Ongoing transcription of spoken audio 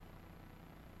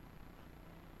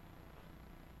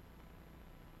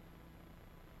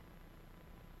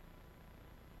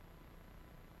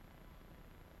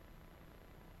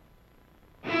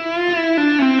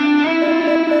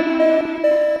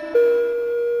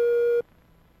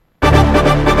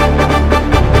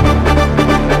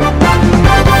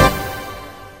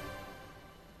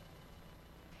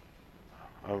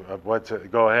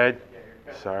Go ahead.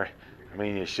 Sorry. I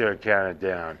mean, you should have counted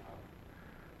down.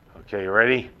 Okay,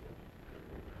 ready?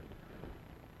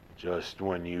 Just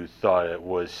when you thought it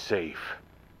was safe.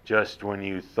 Just when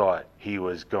you thought he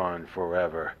was gone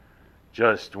forever.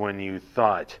 Just when you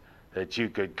thought that you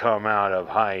could come out of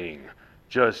hiding.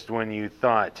 Just when you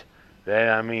thought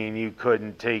that, you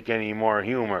couldn't take any more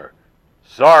humor.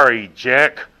 Sorry,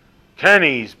 Jack.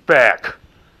 Kenny's back.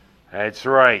 That's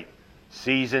right.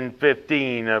 Season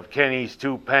 15 of Kenny's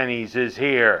Two Pennies is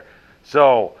here.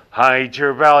 So, hide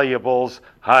your valuables,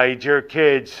 hide your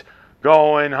kids,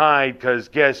 go and hide, 'cause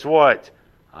guess what?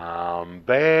 I'm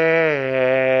back.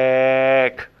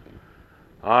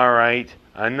 All right,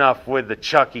 enough with the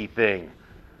Chucky thing.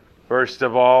 First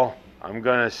of all, I'm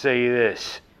going to say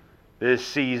this. This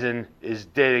season is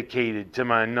dedicated to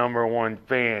my number one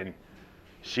fan.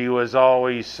 She was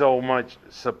always so much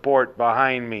support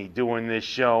behind me doing this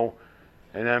show.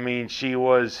 And she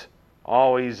was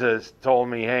always told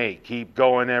me, hey, keep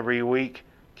going every week.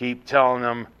 Keep telling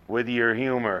them with your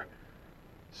humor.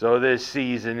 So this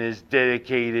season is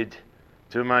dedicated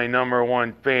to my number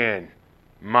one fan.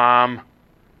 Mom,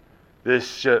 this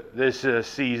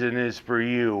season is for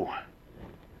you.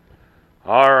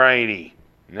 Alrighty,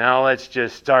 now let's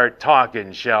just start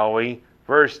talking, shall we?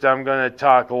 First, I'm going to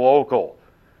talk local.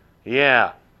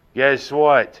 Yeah, guess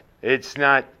what? It's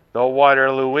not the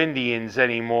Waterloo Indians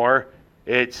anymore.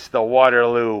 It's the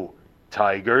Waterloo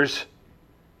Tigers.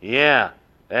 Yeah,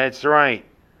 that's right.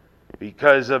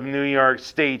 Because of New York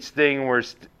State's thing where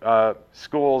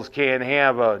schools can't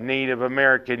have Native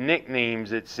American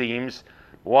nicknames, it seems,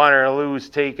 Waterloo's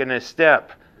taken a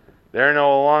step. They're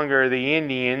no longer the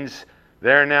Indians.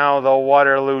 They're now the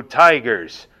Waterloo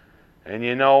Tigers. And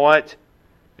you know what?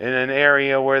 In an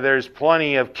area where there's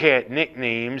plenty of cat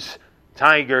nicknames,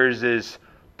 Tigers is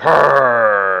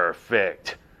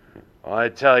perfect. Well, I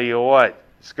tell you what,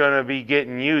 it's going to be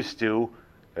getting used to,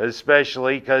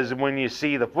 especially because when you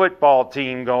see the football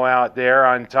team go out there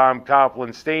on Tom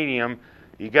Coughlin Stadium,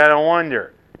 you got to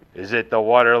wonder, is it the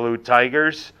Waterloo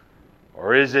Tigers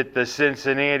or is it the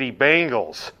Cincinnati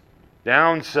Bengals?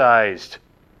 Downsized.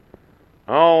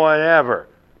 Oh, whatever.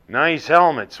 Nice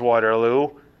helmets, Waterloo.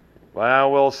 But I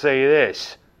will say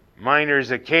this,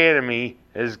 Miners Academy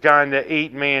has gone to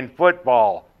 8-man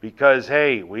football because,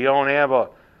 hey, we don't have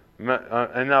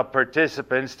enough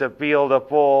participants to field a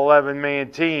full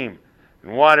 11-man team.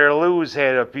 And Waterloo's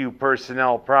had a few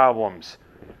personnel problems.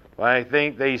 But I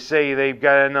think they say they've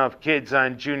got enough kids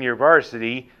on junior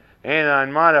varsity and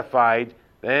on modified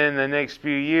that in the next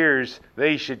few years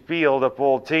they should field a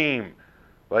full team.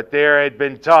 But there had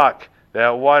been talk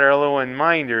that Waterloo and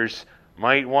Miners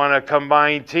might want to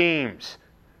combine teams.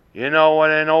 You know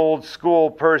what an old school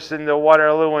person to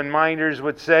Waterloo and Miners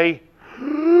would say?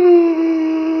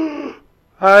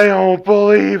 I don't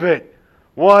believe it.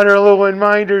 Waterloo and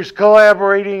Miners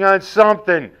collaborating on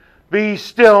something. Be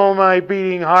still, my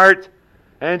beating heart.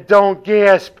 And don't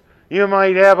gasp. You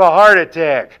might have a heart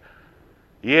attack.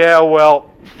 Yeah,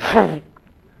 well,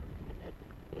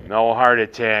 no heart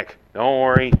attack. Don't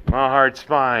worry, my heart's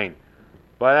fine.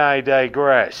 But I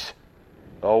digress.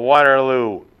 The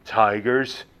Waterloo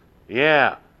Tigers.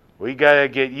 Yeah, we got to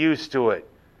get used to it.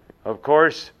 Of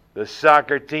course, the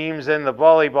soccer teams and the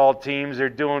volleyball teams are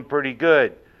doing pretty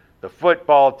good. The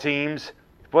football team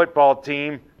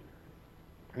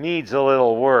needs a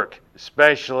little work,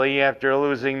 especially after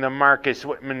losing to Marcus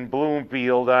Whitman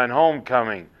Bloomfield on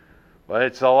homecoming. But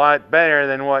it's a lot better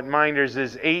than what Miners'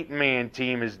 8-man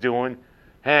team is doing.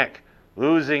 Heck,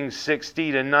 losing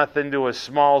 60-0 to a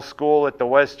small school at the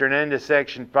western end of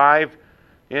Section 5,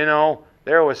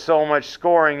 there was so much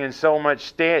scoring and so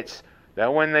much stats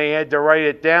that when they had to write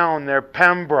it down, their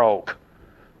pen broke.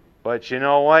 But you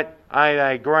know what? I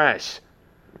digress.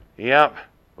 Yep,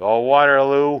 the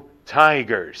Waterloo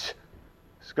Tigers.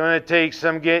 It's going to take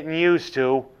some getting used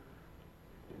to.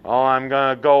 Oh, I'm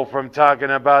going to go from talking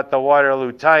about the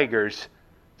Waterloo Tigers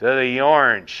to the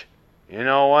Orange. You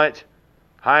know what?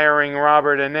 Hiring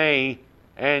Robert Anae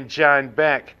and John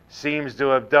Beck seems to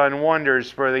have done wonders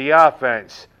for the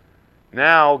offense.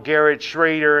 Now Garrett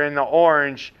Schrader and the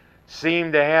Orange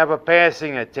seem to have a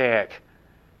passing attack.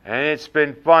 And it's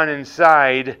been fun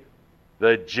inside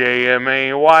the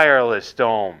JMA Wireless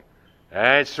Dome.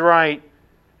 That's right.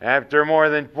 After more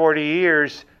than 40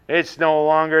 years, it's no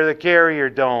longer the Carrier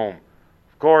Dome.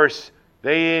 Of course,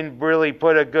 they didn't really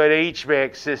put a good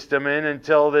HVAC system in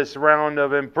until this round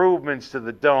of improvements to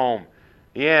the dome.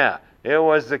 Yeah, it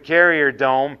was the Carrier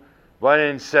Dome, but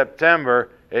in September,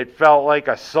 it felt like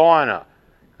a sauna.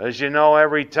 As you know,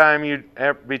 every time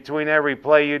between every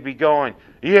play, you'd be going,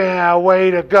 yeah,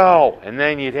 way to go. And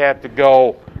then you'd have to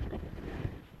go,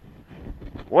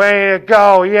 Way to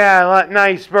go. Yeah,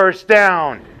 nice first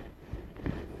down.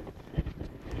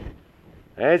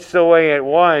 That's the way it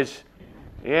was.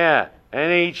 Yeah, an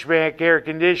HVAC air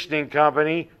conditioning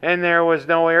company, and there was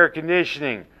no air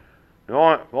conditioning.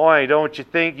 Boy, don't you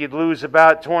think you'd lose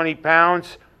about 20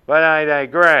 pounds? But I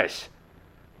digress.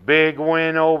 Big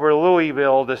win over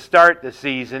Louisville to start the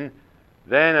season.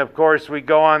 Then, of course, we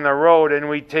go on the road and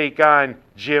we take on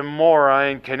Jim Mora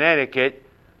in Connecticut.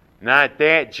 Not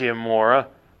that Jim Mora.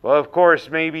 Well, of course,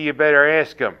 maybe you better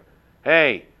ask him.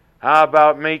 Hey, how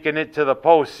about making it to the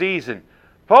postseason?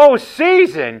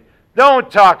 Postseason? Don't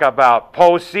talk about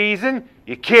postseason.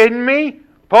 You kidding me?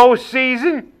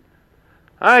 Postseason?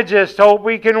 I just hope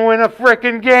we can win a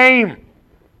frickin' game.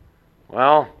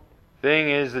 Well, thing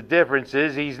is, the difference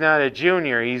is he's not a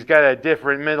junior. He's got a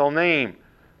different middle name.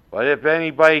 But if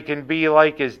anybody can be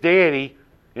like his daddy,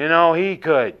 he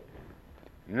could.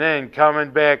 And then coming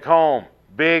back home,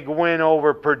 big win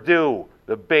over Purdue,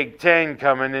 the Big Ten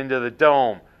coming into the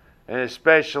Dome. And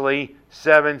especially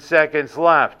 7 seconds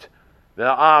left. The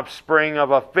offspring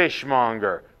of a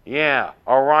fishmonger. Yeah,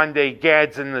 Oronde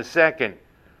Gadsden II.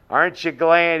 Aren't you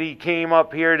glad he came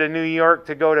up here to New York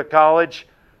to go to college?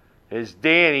 His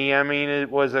daddy,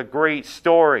 it was a great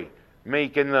story,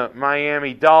 making the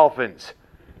Miami Dolphins.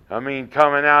 Coming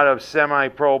out of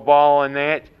semi-pro ball and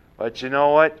that. But you know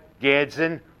what,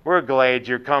 Gadsden? We're glad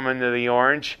you're coming to the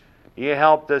Orange. You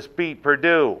helped us beat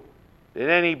Purdue. Did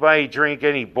anybody drink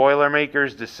any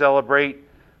Boilermakers to celebrate?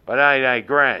 But I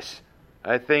digress.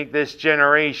 I think this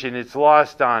generation, it's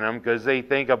lost on them because they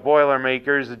think a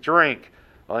Boilermaker is a drink.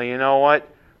 Well, you know what?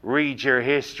 Read your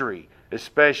history,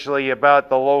 especially about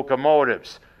the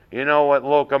locomotives. You know what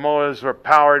locomotives were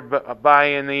powered by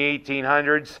in the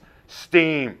 1800s?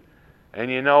 Steam. And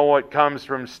you know what comes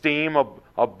from steam?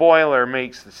 A boiler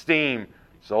makes the steam.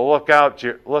 So look up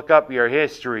your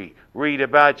history. Read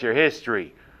about your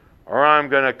history. Or I'm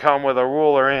going to come with a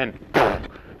ruler and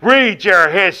read your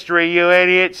history, you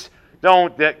idiots.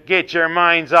 Don't get your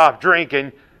minds off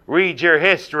drinking. Read your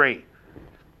history.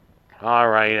 All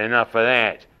right, enough of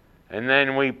that. And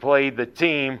then we played the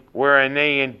team where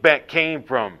Anae and Beck came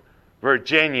from,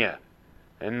 Virginia.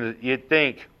 And you'd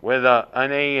think with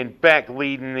Anae and Beck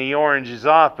leading the Orange's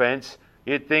offense,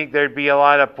 you'd think there'd be a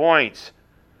lot of points.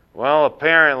 Well,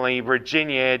 apparently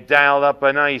Virginia had dialed up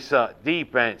a nice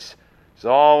defense.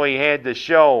 So all we had to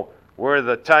show were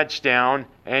the touchdown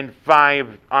and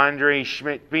 5 Andre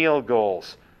Schmidt field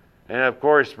goals. And of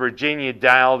course, Virginia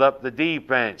dialed up the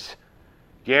defense.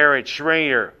 Garrett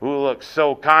Schrader, who looked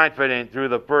so confident through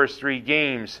the first 3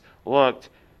 games, looked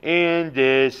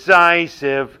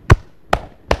indecisive,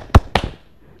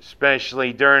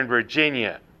 especially during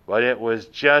Virginia. But it was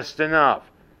just enough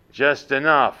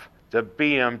to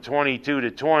beat them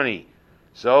 22-20.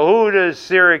 So who does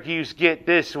Syracuse get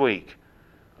this week?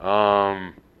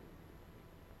 A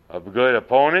good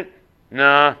opponent?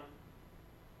 Nah.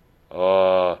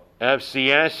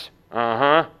 FCS?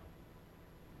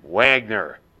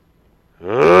 Wagner.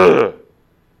 Ugh.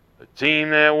 A team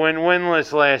that went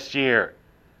winless last year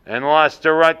and lost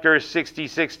to Rutgers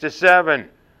 66-7.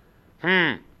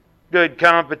 Good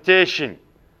competition.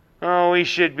 Oh, we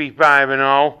should be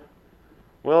 5-0.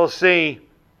 We'll see.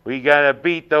 We got to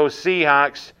beat those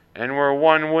Seahawks, and we're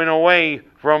 1 win away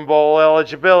from bowl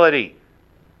eligibility.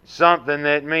 Something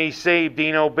that may save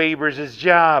Dino Babers'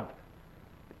 job.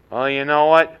 Well, you know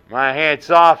what? My hat's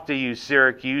off to you,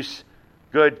 Syracuse.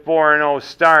 Good 4-0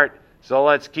 start, so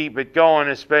let's keep it going,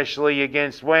 especially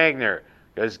against Wagner.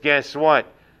 Because guess what?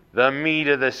 The meat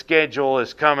of the schedule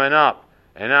is coming up,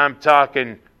 and I'm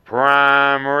talking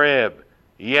prime rib.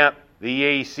 Yep,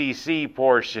 the ACC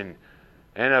portion.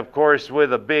 And of course,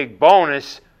 with a big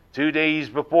bonus, 2 days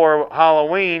before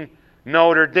Halloween,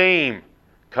 Notre Dame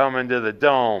coming to the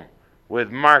Dome with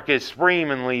Marcus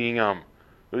Freeman leading them,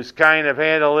 who's kind of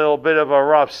had a little bit of a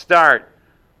rough start.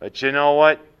 But you know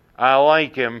what? I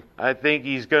like him. I think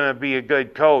he's going to be a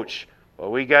good coach. But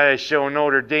we got to show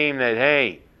Notre Dame that,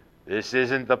 hey, this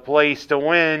isn't the place to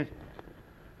win.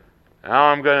 Now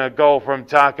I'm going to go from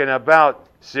talking about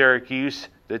Syracuse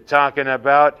to talking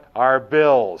about our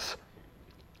Bills.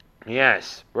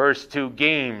 Yes, first 2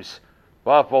 games,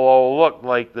 Buffalo looked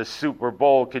like the Super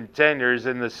Bowl contenders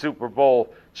and the Super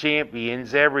Bowl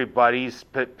champions everybody's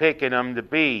picking them to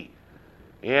be.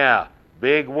 Yeah,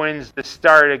 big wins to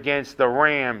start against the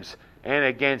Rams and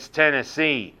against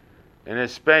Tennessee. And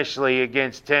especially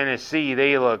against Tennessee,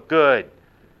 they look good.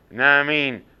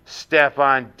 And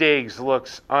Stephon Diggs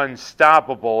looks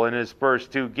unstoppable in his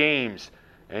first 2 games.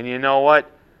 And you know what?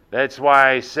 That's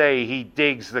why I say he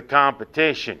digs the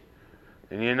competition.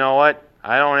 And you know what?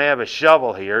 I don't have a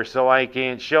shovel here, so I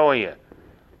can't show you.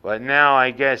 But now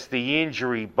I guess the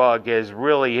injury bug has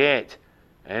really hit,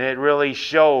 and it really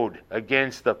showed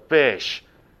against the Fish.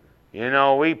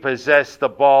 We possessed the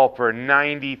ball for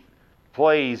 90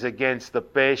 plays against the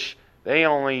Fish. They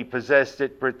only possessed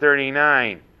it for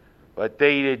 39, but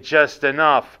they did just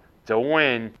enough to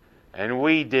win, and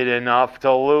we did enough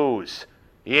to lose.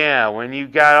 Yeah, when you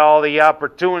got all the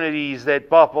opportunities that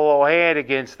Buffalo had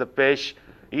against the Fish,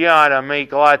 you ought to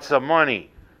make lots of money.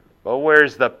 But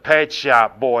where's the Pet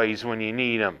Shop Boys when you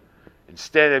need them?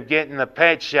 Instead of getting the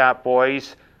Pet Shop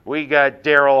Boys, we got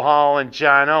Daryl Hall and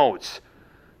John Oates.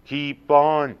 Keep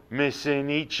on missing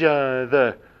each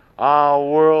other. Our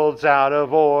world's out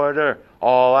of order.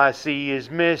 All I see is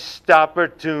missed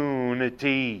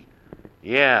opportunity.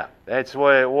 Yeah, that's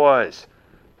what it was.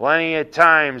 Plenty of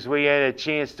times we had a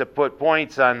chance to put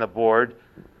points on the board,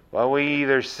 but we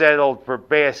either settled for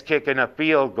Bass kicking a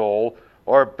field goal,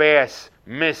 or Bass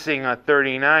missing a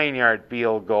 39-yard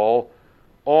field goal,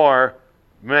 or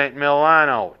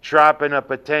Milano dropping a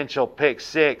potential pick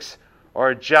six,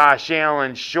 or Josh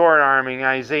Allen short-arming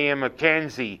Isaiah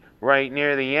McKenzie right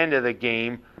near the end of the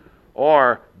game,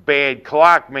 or bad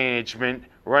clock management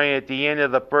right at the end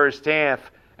of the first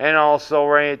half, and also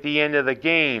right at the end of the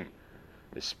game.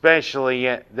 Especially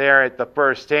there at the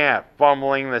first half,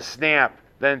 fumbling the snap,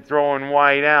 then throwing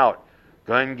wide out.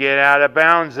 Couldn't get out of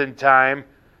bounds in time.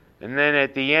 And then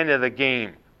at the end of the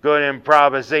game, good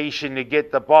improvisation to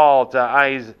get the ball to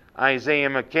Isaiah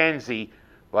McKenzie,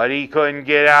 but he couldn't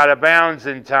get out of bounds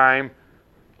in time.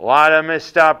 A lot of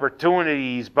missed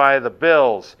opportunities by the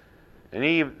Bills, and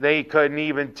they couldn't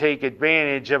even take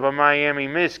advantage of a Miami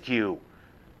miscue.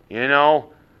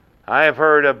 I've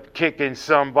heard of kicking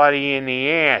somebody in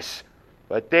the ass,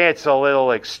 but that's a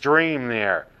little extreme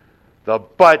there. The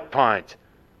butt punt.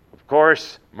 Of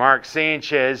course, Mark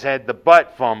Sanchez had the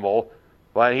butt fumble,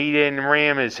 but he didn't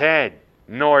ram his head,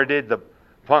 nor did the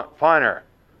punter.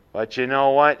 But you know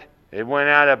what? It went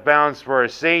out of bounds for a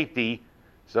safety,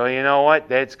 so you know what?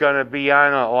 That's going to be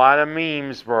on a lot of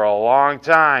memes for a long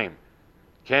time.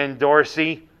 Ken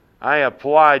Dorsey, I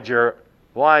applaud your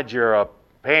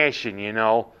passion,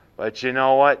 But you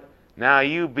know what? Now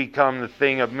you become the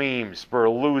thing of memes for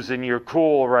losing your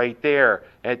cool right there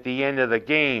at the end of the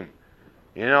game.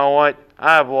 You know what?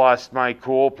 I've lost my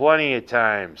cool plenty of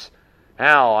times.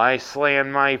 Hell, I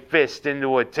slammed my fist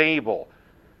into a table.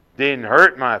 Didn't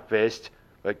hurt my fist,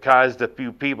 but caused a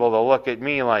few people to look at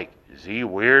me like, is he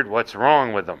weird? What's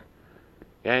wrong with him?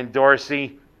 And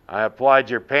Dorsey, I applaud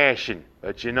your passion,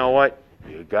 but you know what?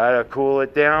 You gotta cool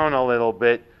it down a little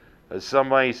bit. There's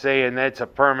somebody saying that's a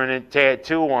permanent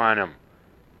tattoo on him.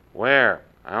 Where?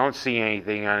 I don't see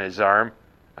anything on his arm.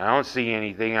 I don't see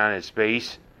anything on his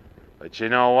face. But you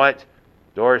know what?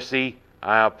 Dorsey,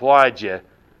 I applaud you.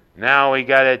 Now we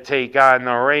got to take on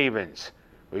the Ravens.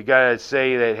 We got to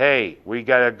say that, hey, we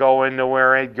got to go into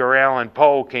where Edgar Allan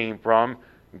Poe came from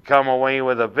and come away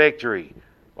with a victory.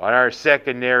 But our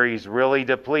secondary's really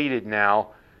depleted now.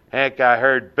 Heck, I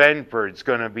heard Benford's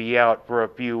going to be out for a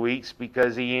few weeks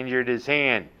because he injured his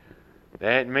hand.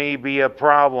 That may be a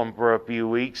problem for a few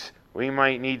weeks. We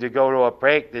might need to go to a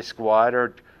practice squad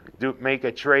or make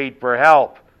a trade for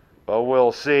help, but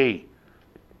we'll see.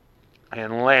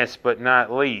 And last but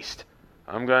not least,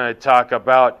 I'm going to talk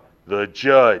about the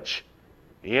Judge.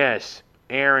 Yes,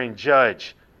 Aaron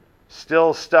Judge.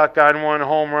 Still stuck on one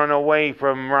home run away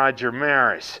from Roger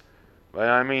Maris. But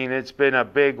I mean, it's been a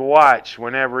big watch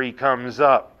whenever he comes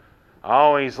up. I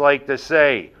always like to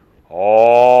say,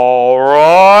 all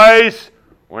rise,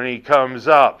 when he comes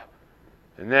up.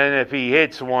 And then if he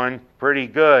hits one, pretty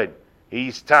good.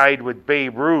 He's tied with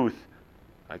Babe Ruth.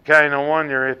 I kind of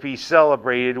wonder if he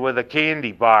celebrated with a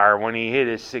candy bar when he hit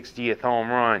his 60th home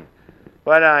run.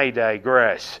 But I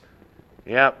digress.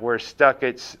 Yep, we're stuck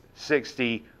at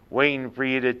 60, waiting for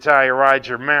you to tie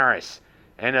Roger Maris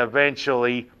and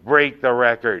eventually break the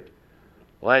record.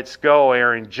 Let's go,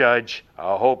 Aaron Judge.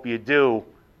 I hope you do.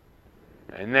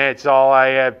 And that's all I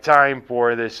have time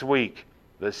for this week.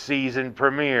 The season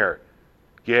premiere.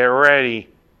 Get ready.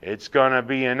 It's going to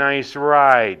be a nice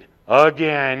ride.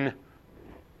 Again.